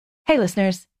Hey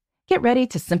listeners, get ready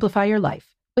to simplify your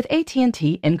life with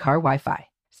AT&T in-car Wi-Fi.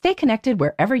 Stay connected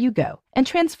wherever you go and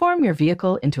transform your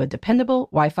vehicle into a dependable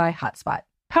Wi-Fi hotspot.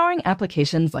 Powering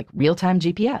applications like real-time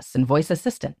GPS and voice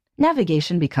assistant,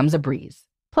 navigation becomes a breeze.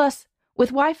 Plus,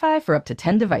 with Wi-Fi for up to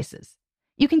 10 devices,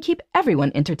 you can keep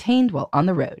everyone entertained while on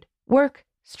the road, work,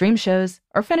 stream shows,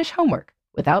 or finish homework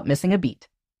without missing a beat.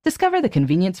 Discover the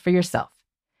convenience for yourself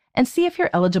and see if you're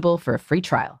eligible for a free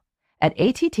trial at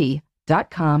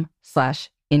att.com/in-car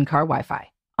Wi-Fi.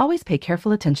 Always pay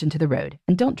careful attention to the road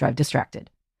and don't drive distracted.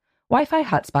 Wi-Fi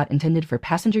hotspot intended for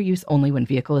passenger use only when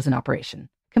vehicle is in operation.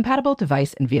 Compatible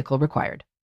device and vehicle required.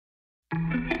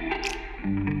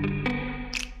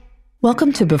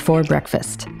 Welcome to Before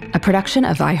Breakfast, a production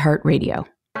of iHeartRadio.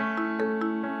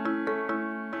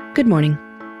 Good morning.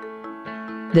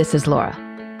 This is Laura.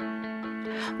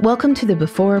 Welcome to the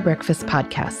Before Breakfast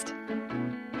podcast.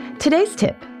 Today's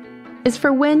tip is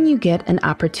for when you get an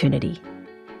opportunity,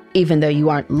 even though you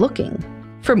aren't looking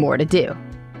for more to do.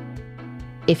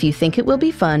 If you think it will be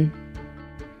fun,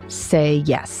 say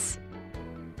yes.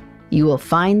 You will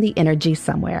find the energy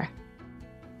somewhere.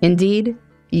 Indeed,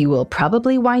 you will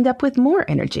probably wind up with more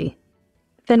energy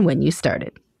than when you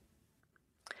started.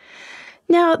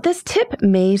 Now, this tip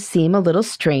may seem a little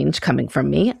strange coming from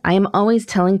me. I am always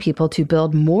telling people to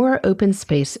build more open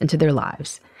space into their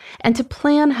lives and to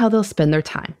plan how they'll spend their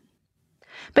time.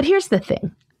 But here's the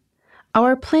thing.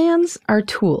 Our plans are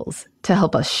tools to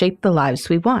help us shape the lives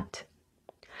we want.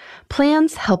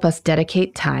 Plans help us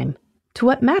dedicate time to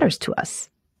what matters to us.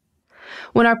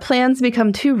 When our plans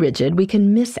become too rigid, we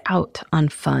can miss out on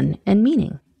fun and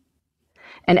meaning.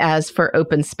 And as for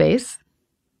open space,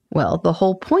 well, the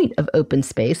whole point of open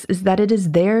space is that it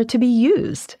is there to be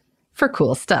used for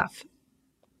cool stuff.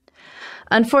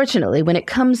 Unfortunately, when it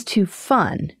comes to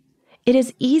fun, it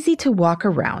is easy to walk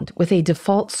around with a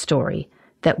default story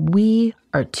that we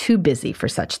are too busy for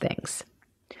such things.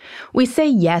 We say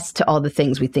yes to all the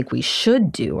things we think we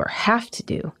should do or have to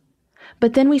do,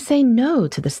 but then we say no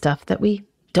to the stuff that we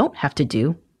don't have to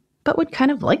do, but would kind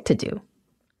of like to do.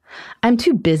 I'm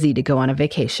too busy to go on a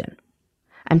vacation.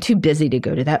 I'm too busy to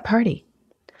go to that party.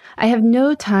 I have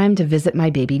no time to visit my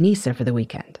baby niece over the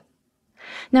weekend.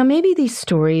 Now, maybe these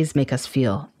stories make us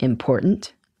feel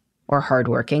important or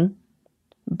hardworking,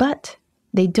 but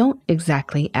they don't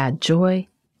exactly add joy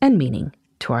and meaning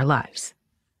to our lives.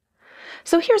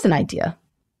 So here's an idea.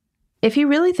 If you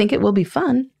really think it will be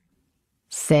fun,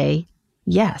 say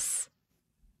yes.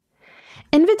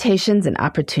 Invitations and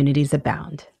opportunities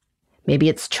abound. Maybe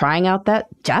it's trying out that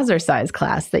jazzercise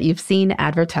class that you've seen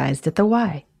advertised at the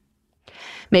Y.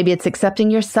 Maybe it's accepting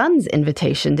your son's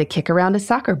invitation to kick around a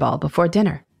soccer ball before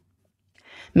dinner.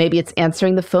 Maybe it's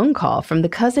answering the phone call from the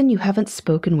cousin you haven't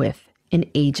spoken with in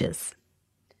ages.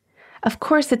 Of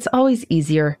course, it's always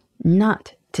easier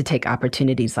not to take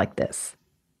opportunities like this.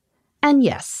 And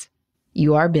yes,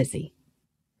 you are busy.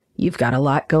 You've got a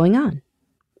lot going on.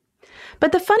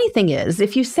 But the funny thing is,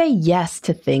 if you say yes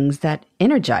to things that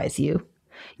energize you,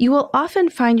 you will often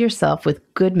find yourself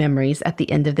with good memories at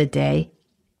the end of the day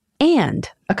and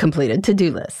a completed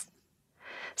to-do list.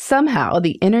 Somehow,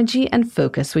 the energy and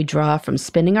focus we draw from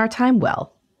spending our time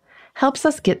well helps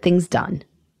us get things done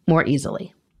more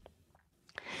easily.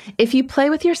 If you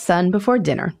play with your son before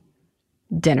dinner,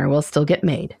 dinner will still get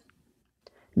made.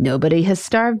 Nobody has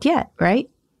starved yet, right?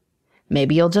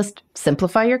 Maybe you'll just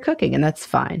simplify your cooking and that's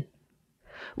fine.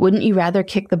 Wouldn't you rather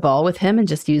kick the ball with him and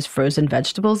just use frozen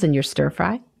vegetables in your stir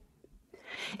fry?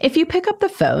 If you pick up the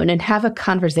phone and have a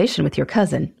conversation with your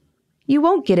cousin, you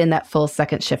won't get in that full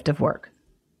second shift of work.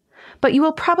 But you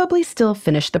will probably still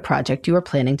finish the project you are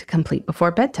planning to complete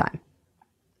before bedtime.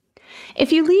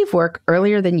 If you leave work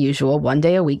earlier than usual one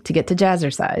day a week to get to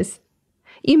jazzercise,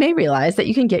 you may realize that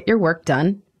you can get your work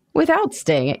done without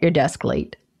staying at your desk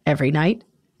late every night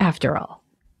after all.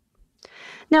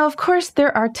 Now, of course,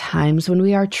 there are times when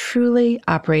we are truly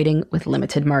operating with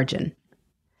limited margin.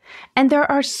 And there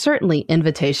are certainly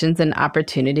invitations and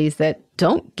opportunities that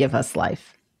don't give us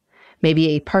life. Maybe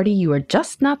a party you are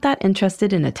just not that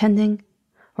interested in attending,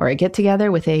 or a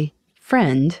get-together with a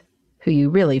friend who you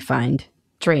really find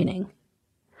draining.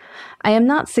 I am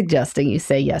not suggesting you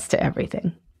say yes to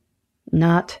everything.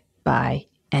 Not by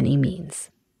any means.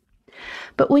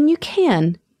 But when you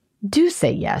can, do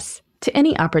say yes to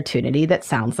any opportunity that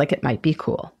sounds like it might be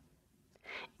cool.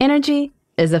 Energy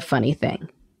is a funny thing.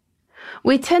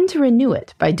 We tend to renew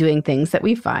it by doing things that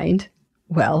we find,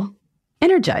 well,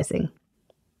 energizing.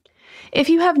 If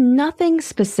you have nothing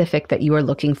specific that you are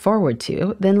looking forward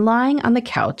to, then lying on the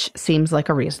couch seems like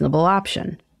a reasonable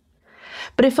option.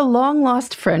 But if a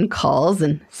long-lost friend calls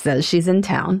and says she's in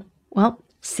town, well,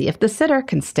 see if the sitter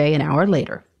can stay an hour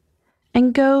later,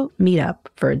 and go meet up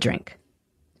for a drink.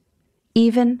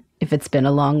 Even if it's been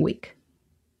a long week.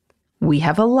 We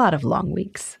have a lot of long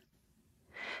weeks.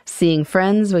 Seeing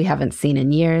friends we haven't seen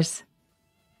in years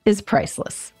is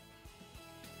priceless.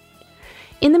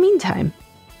 In the meantime,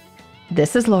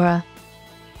 this is Laura.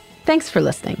 Thanks for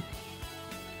listening.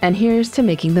 And here's to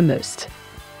making the most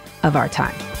of our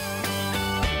time.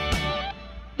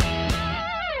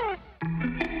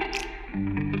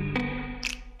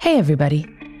 Hey everybody,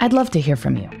 I'd love to hear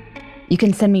from you. You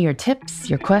can send me your tips,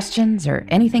 your questions, or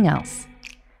anything else.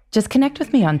 Just connect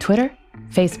with me on Twitter,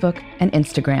 Facebook, and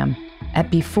Instagram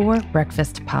at Before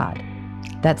Breakfast Pod.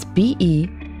 That's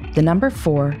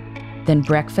BE4, then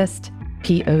breakfast,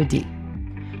 POD.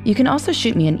 You can also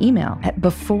shoot me an email at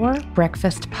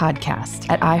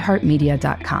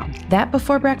beforebreakfastpodcast@iheartmedia.com. That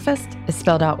Before Breakfast is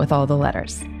spelled out with all the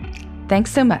letters.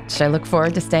 Thanks so much. I look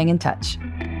forward to staying in touch.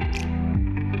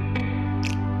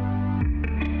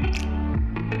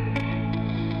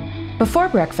 Before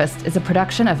Breakfast is a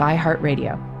production of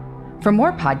iHeartRadio. For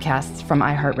more podcasts from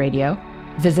iHeartRadio,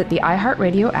 visit the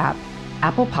iHeartRadio app,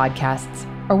 Apple Podcasts,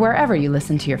 or wherever you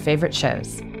listen to your favorite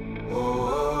shows.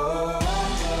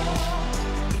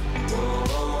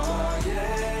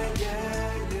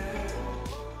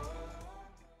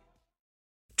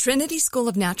 Trinity School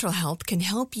of Natural Health can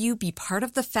help you be part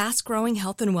of the fast-growing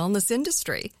health and wellness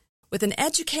industry. With an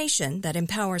education that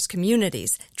empowers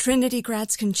communities, Trinity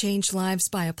grads can change lives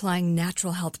by applying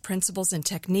natural health principles and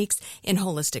techniques in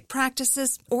holistic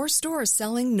practices or stores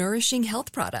selling nourishing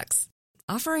health products.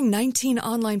 Offering 19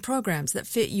 online programs that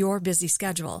fit your busy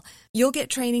schedule, you'll get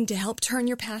training to help turn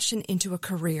your passion into a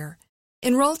career.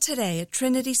 Enroll today at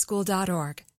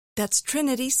trinityschool.org. That's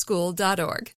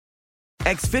trinityschool.org.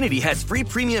 Xfinity has free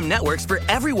premium networks for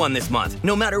everyone this month,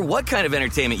 no matter what kind of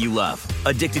entertainment you love.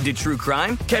 Addicted to true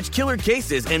crime? Catch killer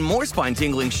cases and more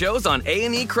spine-tingling shows on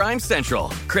A&E Crime Central.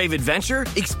 Crave adventure?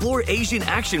 Explore Asian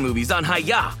action movies on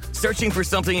Hi-YAH. Searching for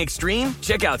something extreme?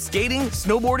 Check out skating,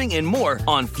 snowboarding, and more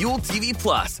on Fuel TV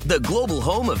Plus, the global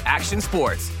home of action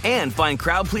sports. And find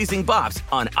crowd-pleasing bops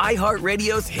on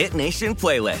iHeartRadio's Hit Nation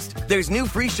playlist. There's new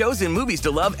free shows and movies to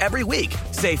love every week.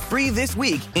 Say free this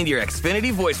week in your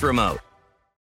Xfinity voice remote.